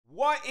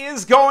What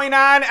is going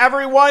on,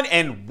 everyone,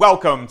 and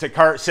welcome to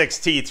Kart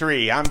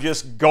 6T3. I'm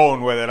just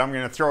going with it. I'm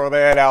going to throw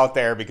that out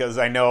there because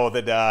I know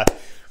that,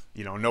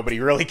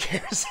 nobody really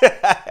cares.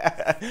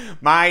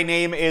 My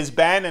name is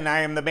Ben, and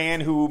I am the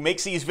man who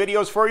makes these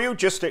videos for you.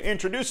 Just to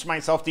introduce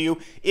myself to you,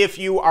 if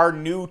you are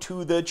new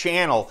to the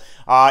channel.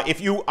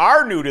 If you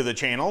are new to the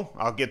channel,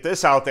 I'll get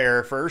this out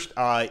there first.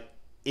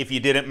 If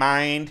you didn't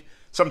mind,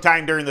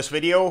 sometime during this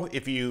video,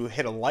 if you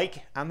hit a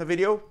like on the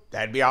video,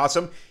 that'd be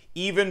awesome.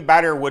 Even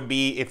better would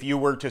be if you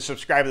were to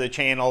subscribe to the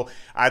channel.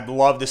 I'd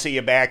love to see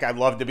you back. I'd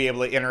love to be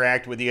able to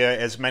interact with you,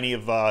 as many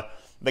of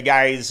the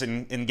guys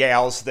and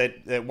gals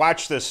that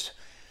watch these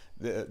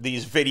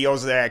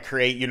videos that I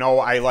create. You know,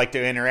 I like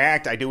to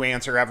interact. I do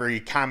answer every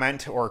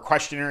comment or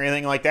question or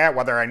anything like that,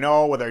 whether I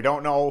know, whether I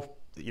don't know,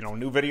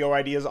 new video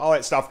ideas, all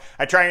that stuff.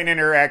 I try and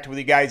interact with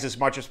you guys as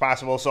much as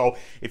possible. So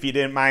if you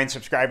didn't mind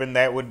subscribing,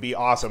 that would be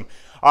awesome.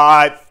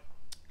 I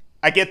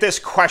get this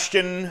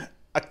question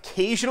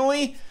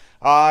occasionally.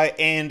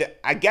 And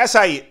I guess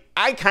I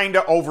kind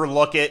of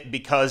overlook it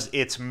because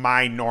it's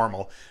my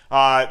normal.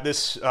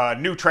 This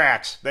new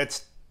tracks,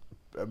 that's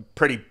a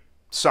pretty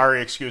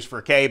sorry excuse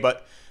for K,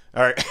 but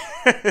all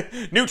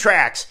right. New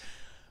tracks.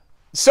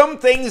 Some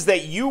things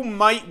that you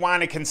might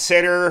want to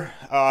consider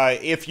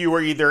if you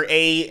were either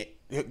A,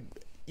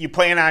 you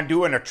plan on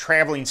doing a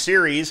traveling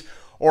series,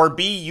 or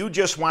B, you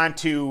just want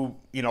to,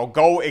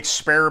 go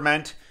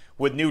experiment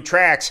with new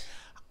tracks.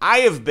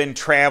 I have been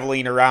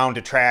traveling around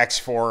to tracks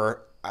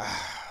for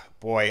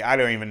boy, I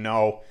don't even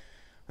know.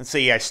 Let's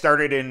see, I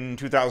started in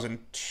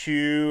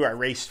 2002. I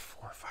raced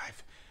 4 or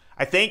 5.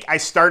 I think I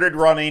started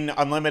running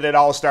Unlimited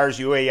All-Stars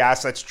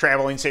UAS. That's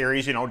traveling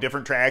series,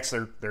 different tracks.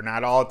 They're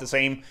not all at the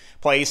same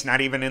place, not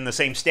even in the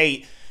same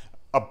state.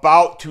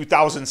 About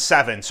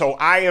 2007. So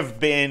I have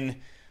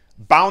been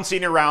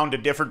bouncing around to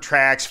different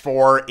tracks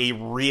for a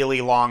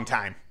really long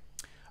time.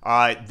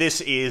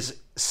 This is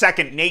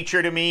second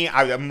nature to me.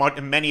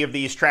 Many of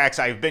these tracks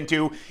I've been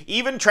to,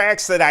 even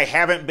tracks that I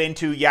haven't been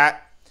to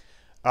yet.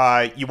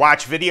 You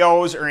watch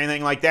videos or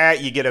anything like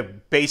that, you get a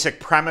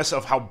basic premise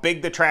of how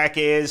big the track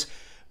is,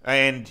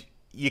 and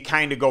you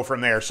kind of go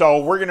from there.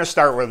 So we're going to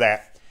start with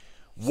that.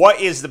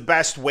 What is the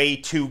best way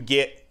to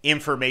get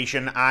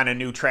information on a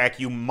new track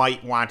you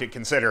might want to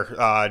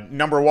consider?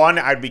 Number one,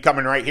 I'd be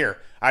coming right here.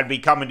 I'd be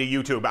coming to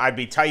YouTube. I'd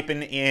be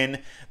typing in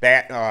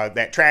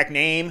that track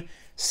name,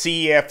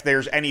 see if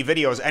there's any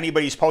videos,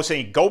 anybody's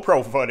posting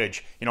GoPro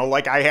footage,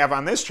 like I have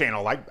on this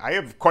channel. I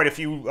have quite a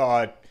few,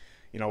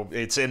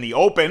 it's in the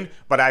open,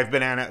 but I've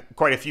been on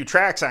quite a few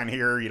tracks on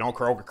here,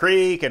 Croker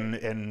Creek and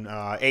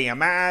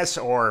AMS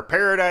or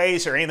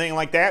Paradise or anything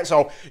like that.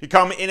 So you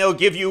come and it'll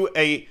give you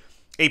a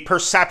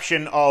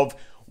perception of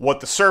what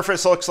the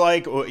surface looks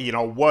like,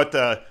 what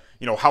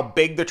how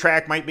big the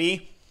track might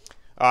be.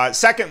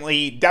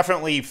 Secondly,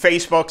 definitely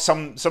Facebook,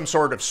 some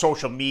sort of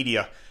social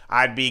media.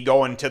 I'd be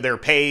going to their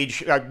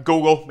page,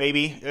 Google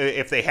maybe,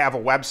 if they have a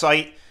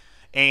website,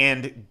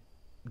 and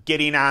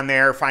getting on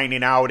there,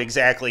 finding out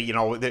exactly,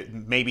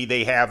 maybe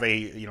they have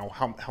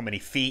how many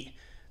feet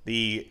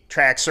the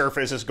track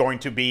surface is going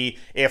to be.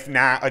 If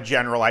not, a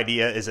general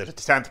idea. Is it a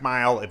 10th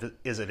mile?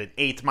 Is it an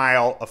 8th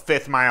mile, a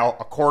 5th mile,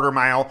 a quarter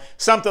mile?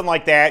 Something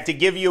like that to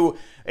give you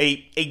a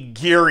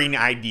gearing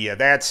idea.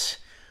 That's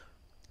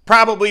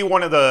probably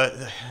one of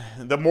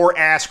the more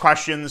asked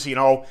questions.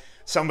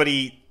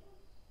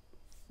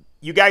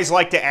 You guys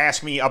like to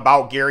ask me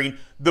about gearing.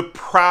 The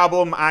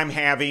problem I'm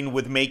having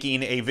with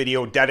making a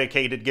video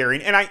dedicated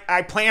gearing, and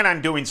I plan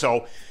on doing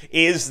so,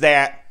 is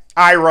that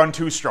I run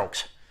 2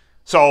 strokes.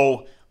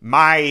 So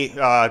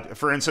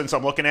for instance,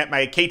 I'm looking at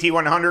my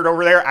KT100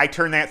 over there. I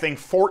turn that thing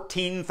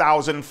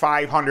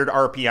 14,500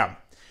 RPM.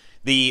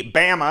 The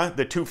Bama,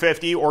 the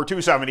 250 or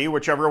 270,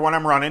 whichever one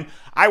I'm running,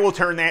 I will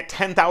turn that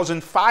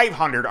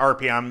 10,500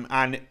 RPM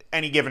on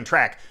any given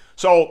track.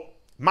 So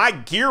my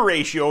gear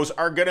ratios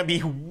are going to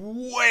be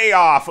way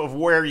off of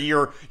where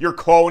your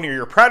clone or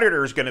your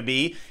Predator is going to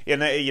be.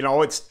 And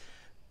it's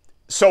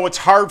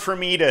hard for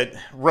me to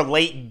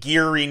relate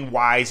gearing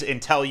wise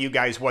and tell you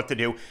guys what to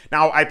do.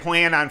 Now I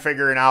plan on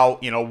figuring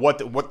out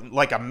what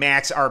like a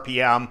max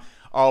RPM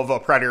of a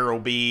Predator will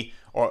be,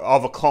 or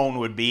of a clone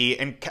would be,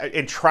 and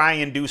try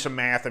and do some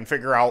math and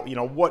figure out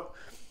what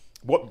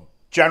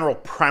general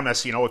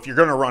premise, if you're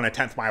going to run a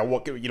 10th mile,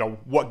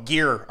 what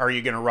gear are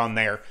you going to run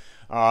there?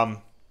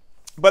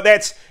 But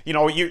that's,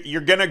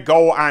 you're going to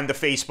go on to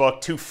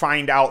Facebook to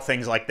find out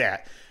things like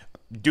that.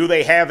 Do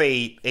they have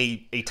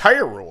a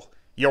tire rule?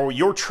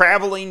 You're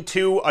traveling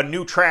to a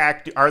new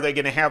track. Are they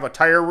going to have a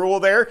tire rule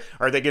there?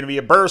 Are they going to be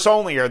a Burris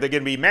only? Are they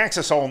going to be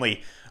Maxxis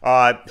only?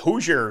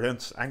 Hoosier,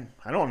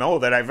 I don't know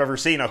that I've ever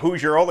seen a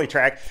Hoosier only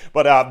track,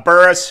 but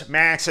Burris,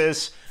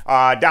 Maxxis,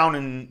 down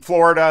in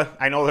Florida,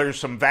 I know there's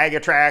some Vaga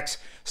tracks,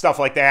 stuff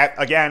like that.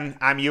 Again,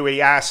 I'm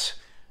UAS.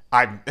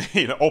 I'm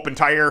open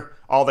tire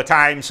all the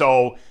time,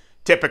 so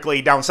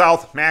typically down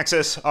south,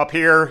 Maxxis. Up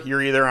here,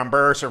 you're either on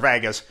Burris or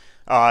Vegas.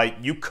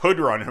 You could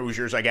run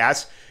Hoosiers, I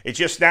guess. It's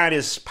just not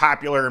as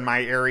popular in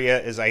my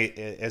area as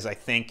I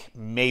think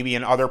maybe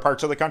in other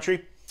parts of the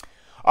country.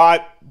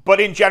 But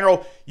in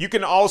general, you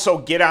can also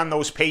get on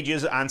those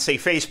pages on, say,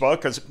 Facebook,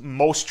 because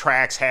most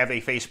tracks have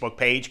a Facebook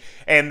page,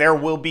 and there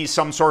will be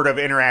some sort of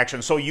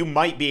interaction. So you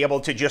might be able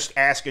to just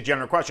ask a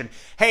general question.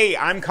 Hey,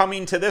 I'm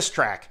coming to this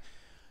track.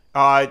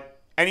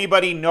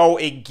 Anybody know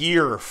a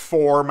gear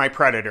for my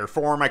Predator,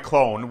 for my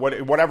clone,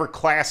 whatever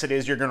class it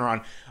is you're going to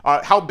run?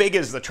 How big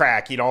is the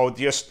track? You know,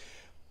 just...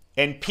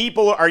 And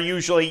people are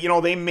usually, you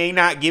know, they may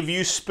not give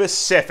you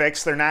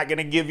specifics. They're not going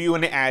to give you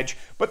an edge,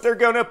 but they're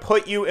going to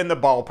put you in the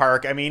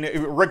ballpark. I mean,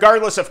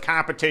 regardless of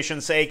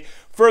competition's sake,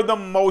 for the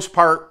most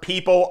part,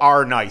 people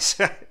are nice.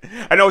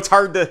 I know it's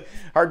hard to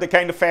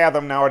kind of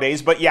fathom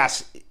nowadays, but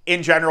yes,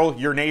 in general,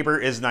 your neighbor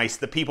is nice.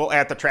 The people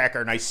at the track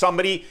are nice.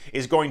 Somebody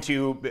is going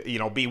to, you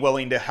know, be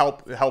willing to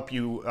help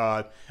you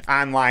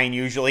online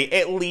usually,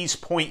 at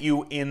least point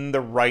you in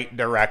the right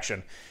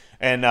direction.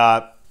 And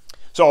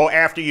so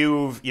after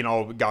you've, you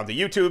know, gone to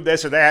YouTube,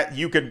 this or that,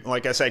 you could,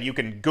 like I said, you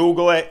can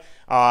Google it.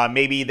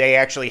 Maybe they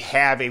actually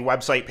have a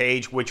website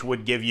page which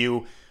would give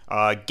you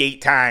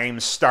gate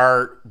times,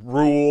 start,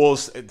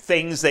 rules,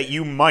 things that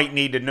you might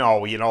need to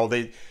know. You know,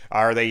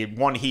 are they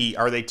one heat?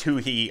 Are they two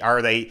heat?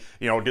 Are they,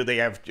 you know, do they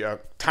have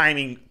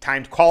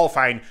timed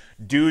qualifying?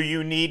 Do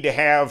you need to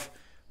have...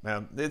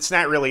 it's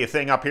not really a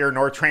thing up here,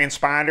 nor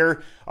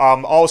transponder.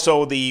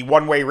 Also, the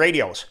one-way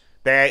radios.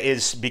 That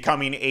is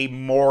becoming a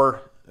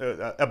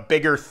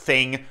bigger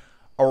thing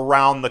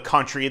around the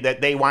country,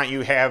 that they want you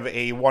to have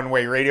a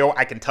one-way radio.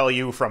 I can tell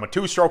you from a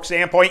two-stroke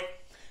standpoint,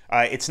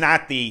 it's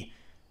not the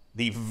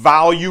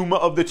volume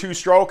of the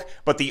two-stroke,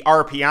 but the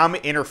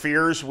RPM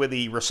interferes with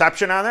the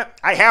reception on it.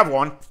 I have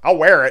one. I'll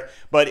wear it,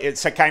 but it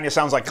kind of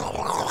sounds like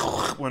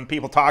when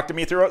people talk to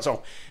me through it.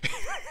 So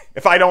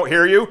if I don't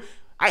hear you,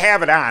 I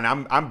have it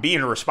on. I'm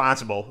being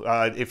responsible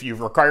if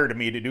you've required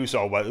me to do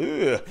so. But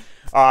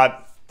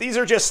these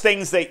are just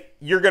things that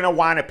you're going to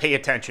want to pay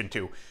attention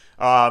to.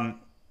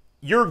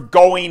 You're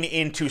going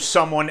into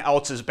someone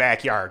else's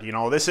backyard. You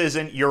know, this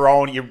isn't your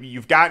own.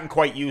 You've gotten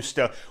quite used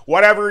to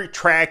whatever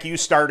track you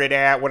started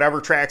at, whatever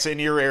track's in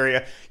your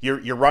area,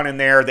 you're running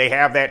there. They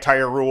have that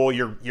tire rule.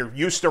 You're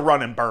used to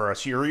running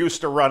Burris. You're used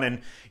to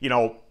running, you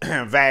know,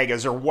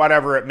 Vegas or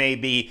whatever it may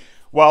be.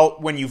 Well,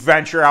 when you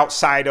venture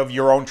outside of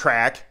your own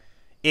track,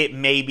 it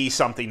may be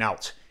something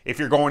else. If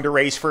you're going to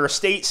race for a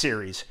state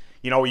series,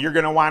 you know, you're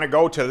going to want to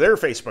go to their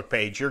Facebook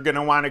page. You're going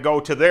to want to go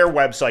to their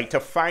website to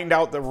find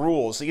out the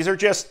rules. These are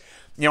just,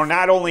 you know,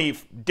 not only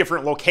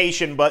different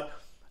location, but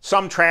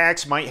some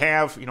tracks might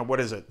have, you know, what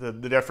is it? The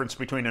difference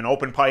between an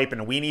open pipe and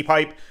a weenie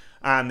pipe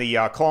on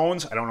the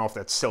clones. I don't know if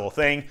that's still a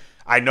thing.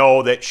 I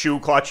know that shoe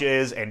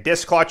clutches and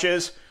disc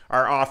clutches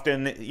are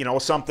often, you know,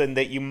 something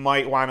that you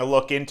might want to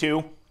look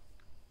into.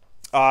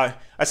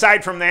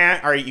 Aside from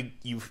that, all right,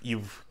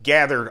 you've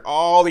gathered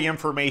all the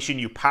information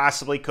you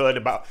possibly could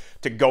about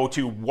to go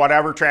to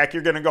whatever track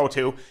you're going to go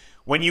to.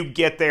 When you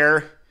get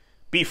there,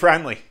 be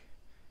friendly.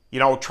 You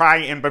know, try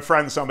and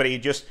befriend somebody.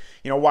 Just,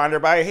 you know, wander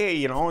by. Hey,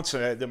 you know, it's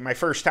my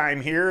first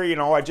time here. You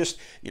know, I just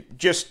a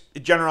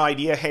general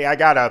idea. Hey, I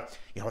got a,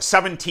 you know,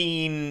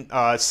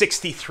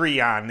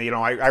 1763 on. You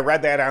know, I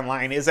read that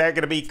online. Is that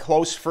going to be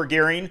close for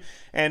gearing?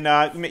 And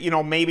you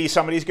know, maybe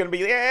somebody's going to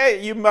be, yeah,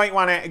 you might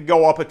want to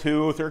go up a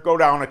tooth or go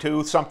down a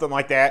tooth, something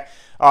like that.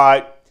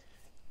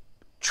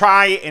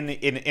 Try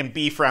and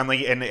be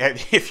friendly. And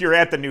if you're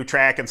at the new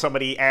track and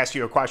somebody asks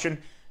you a question,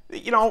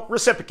 you know,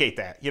 reciprocate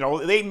that. You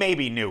know, they may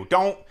be new.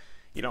 Don't,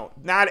 you know,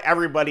 not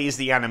everybody's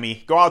the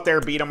enemy. Go out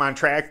there, beat them on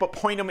track, but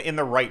point them in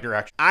the right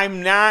direction.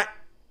 I'm not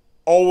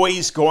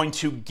always going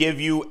to give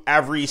you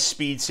every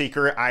speed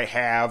secret I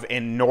have,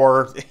 and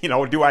nor, you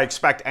know, do I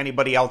expect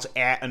anybody else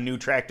at a new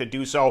track to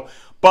do so,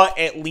 but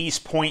at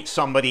least point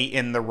somebody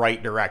in the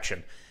right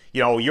direction.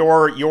 You know,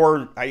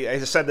 I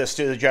said this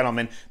to the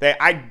gentleman, that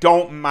I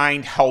don't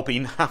mind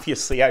helping.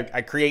 Obviously,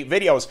 I create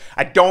videos.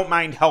 I don't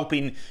mind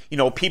helping, you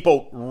know,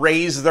 people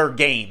raise their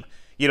game.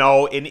 You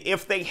know, and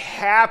if they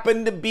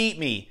happen to beat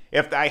me,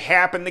 if I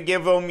happen to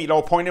give them, you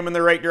know, point them in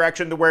the right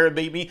direction to where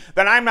they beat me,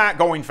 then I'm not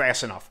going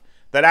fast enough.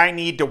 That I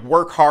need to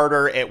work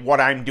harder at what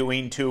I'm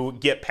doing to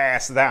get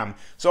past them.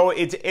 So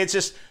it's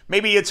just,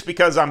 maybe it's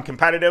because I'm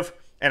competitive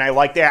and I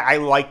like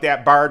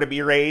that bar to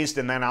be raised,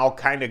 and then I'll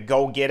kind of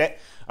go get it,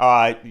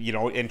 you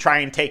know, and try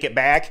and take it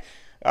back,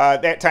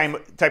 that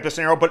type of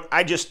scenario. But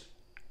I just,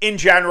 in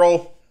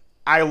general,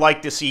 I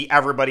like to see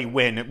everybody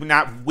win.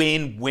 Not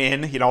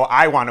win, you know,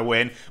 I want to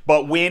win,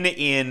 but win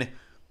in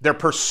their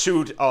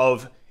pursuit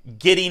of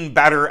getting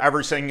better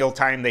every single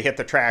time they hit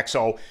the track.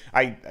 So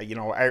I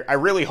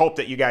really hope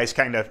that you guys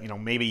kind of, you know,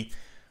 maybe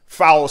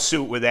follow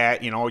suit with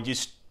that. You know,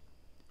 just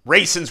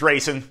racing's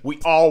racing. We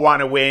all want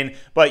to win,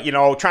 but, you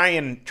know, try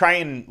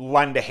and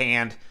lend a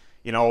hand,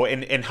 you know,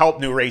 and help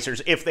new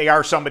racers if they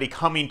are somebody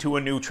coming to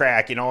a new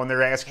track, you know, and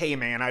they're asking, hey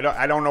man,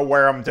 I don't know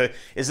where I'm to.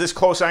 Is this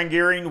close on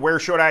gearing? Where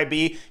should I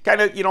be?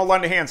 Kind of, you know,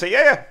 lend a hand. Say,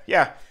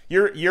 yeah,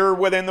 you're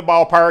within the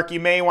ballpark. You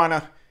may want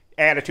to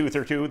add a tooth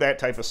or two, that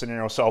type of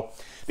scenario. So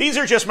these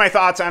are just my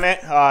thoughts on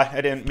it.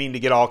 I didn't mean to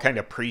get all kind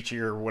of preachy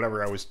or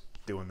whatever I was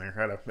doing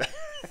there.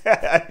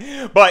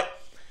 But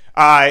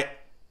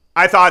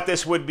I thought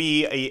this would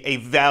be a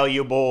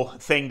valuable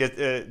thing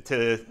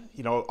to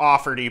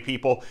offer to you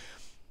people.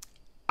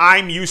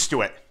 I'm used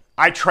to it.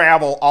 I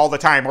travel all the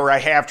time, or I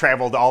have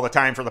traveled all the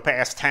time for the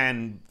past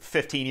 10,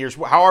 15 years,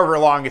 however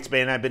long it's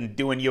been. I've been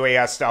doing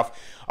UAS stuff.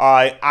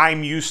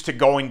 I'm used to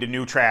going to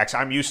new tracks.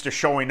 I'm used to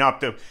showing up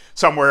to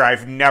somewhere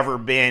I've never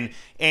been.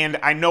 And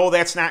I know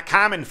that's not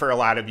common for a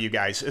lot of you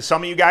guys.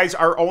 Some of you guys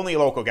are only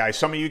local guys.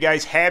 Some of you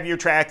guys have your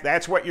track.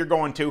 That's what you're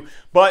going to.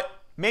 But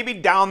maybe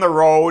down the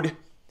road,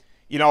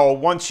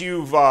 once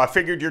you've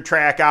figured your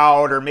track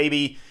out, or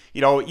maybe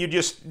you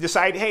just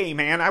decide, hey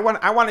man, I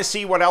want to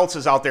see what else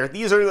is out there.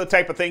 These are the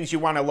type of things you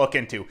want to look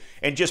into,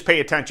 and just pay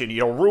attention.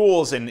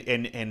 Rules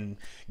and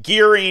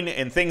gearing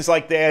and things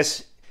like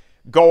this.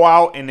 Go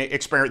out and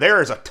experiment.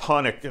 There is a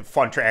ton of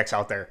fun tracks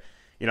out there.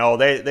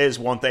 There's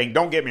one thing.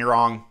 Don't get me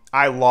wrong.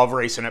 I love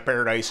racing at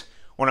Paradise.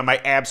 One of my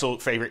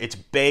absolute favorite. It's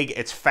big,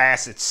 it's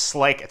fast, it's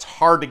slick, it's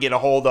hard to get a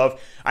hold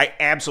of. I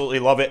absolutely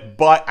love it,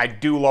 but I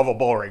do love a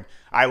bull ring.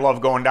 I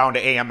love going down to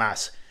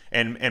AMS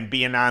and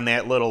being on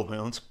that little,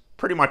 it's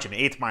pretty much an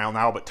 8th mile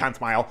now, but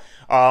 10th mile,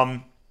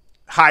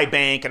 high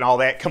bank and all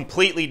that.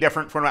 Completely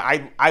different from,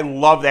 I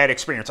love that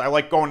experience. I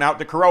like going out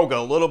to Caroga,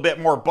 a little bit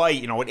more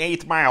bite, an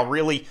 8th mile,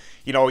 really,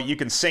 you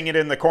can sing it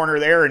in the corner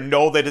there and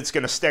know that it's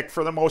going to stick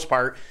for the most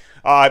part.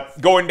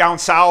 Going down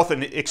south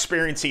and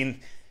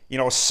experiencing,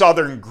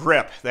 southern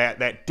grip,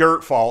 that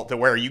dirt fault to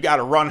where you got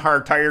to run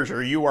hard tires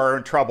or you are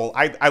in trouble.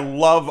 I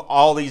love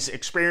all these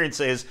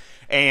experiences,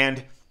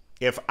 and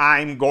if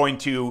I'm going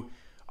to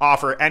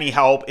offer any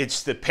help,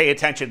 it's to pay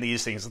attention to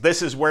these things.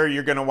 This is where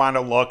you're going to want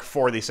to look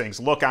for these things.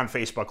 Look on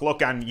Facebook,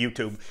 look on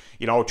YouTube,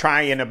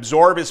 try and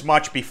absorb as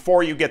much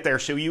before you get there,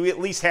 so you at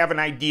least have an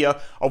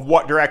idea of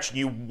what direction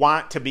you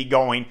want to be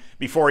going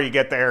before you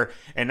get there,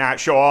 and not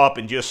show up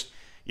and just,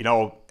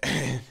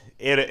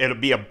 it'll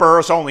be a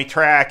Burris only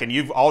track,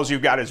 and all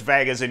you've got is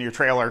Vegas in your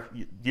trailer.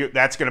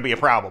 That's going to be a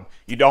problem.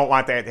 You don't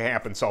want that to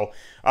happen. So,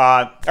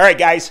 all right,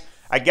 guys,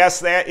 I guess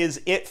that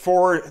is it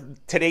for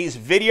today's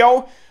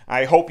video.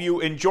 I hope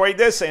you enjoyed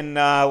this, and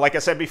like I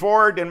said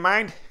before, didn't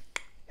mind,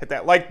 hit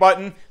that like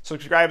button,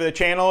 subscribe to the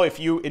channel if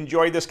you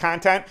enjoyed this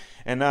content,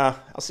 and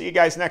I'll see you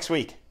guys next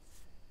week.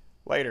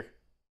 Later.